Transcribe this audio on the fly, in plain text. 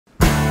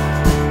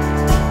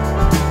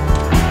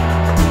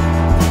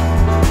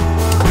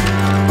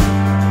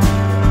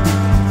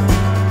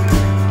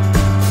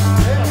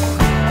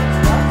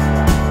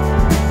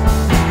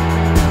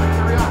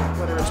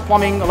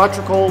plumbing,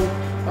 electrical,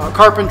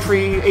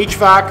 carpentry,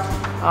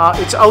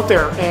 HVAC. It's out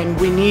there, and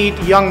we need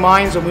young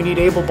minds and we need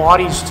able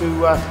bodies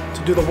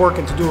to do the work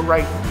and to do it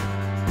right.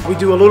 We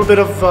do a little bit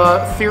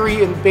of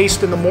theory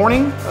based in the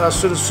morning,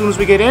 so as soon as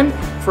we get in,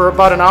 for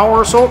about an hour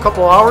or so, a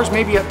couple of hours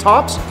maybe at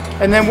tops,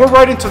 and then we're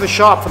right into the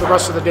shop for the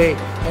rest of the day.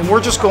 And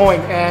we're just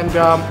going, and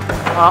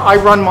I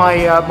run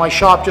my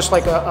shop just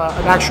like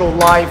an actual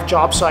live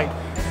job site.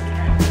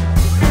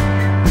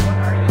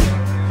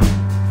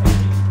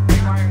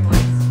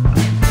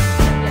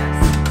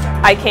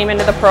 I came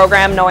into the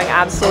program knowing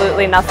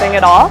absolutely nothing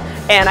at all,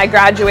 and I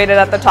graduated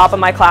at the top of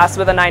my class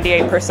with a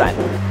 98%.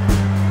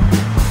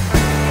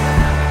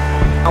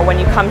 When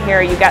you come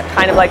here, you get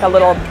kind of like a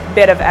little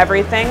bit of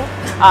everything,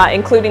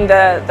 including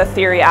the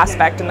theory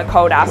aspect and the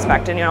code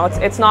aspect. And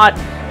it's not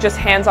just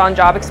hands-on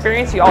job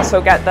experience, you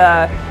also get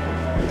the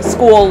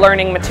school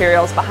learning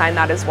materials behind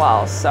that as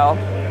well. So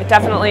it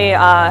definitely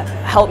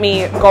helped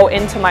me go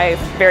into my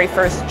very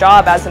first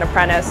job as an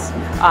apprentice.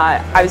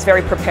 I was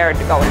very prepared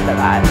to go into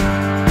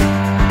that.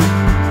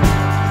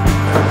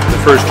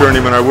 The first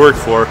journeyman I worked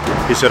for,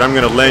 he said, I'm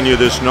going to lend you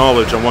this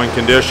knowledge on one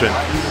condition,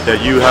 that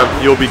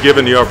you'll be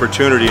given the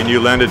opportunity and you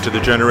lend it to the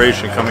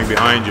generation coming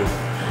behind you.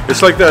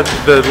 It's like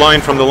the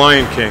line from The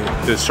Lion King,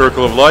 the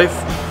circle of life.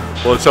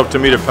 Well, it's up to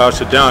me to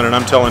pass it down, and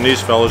I'm telling these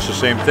fellows the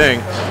same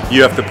thing.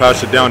 You have to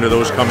pass it down to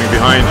those coming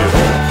behind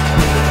you.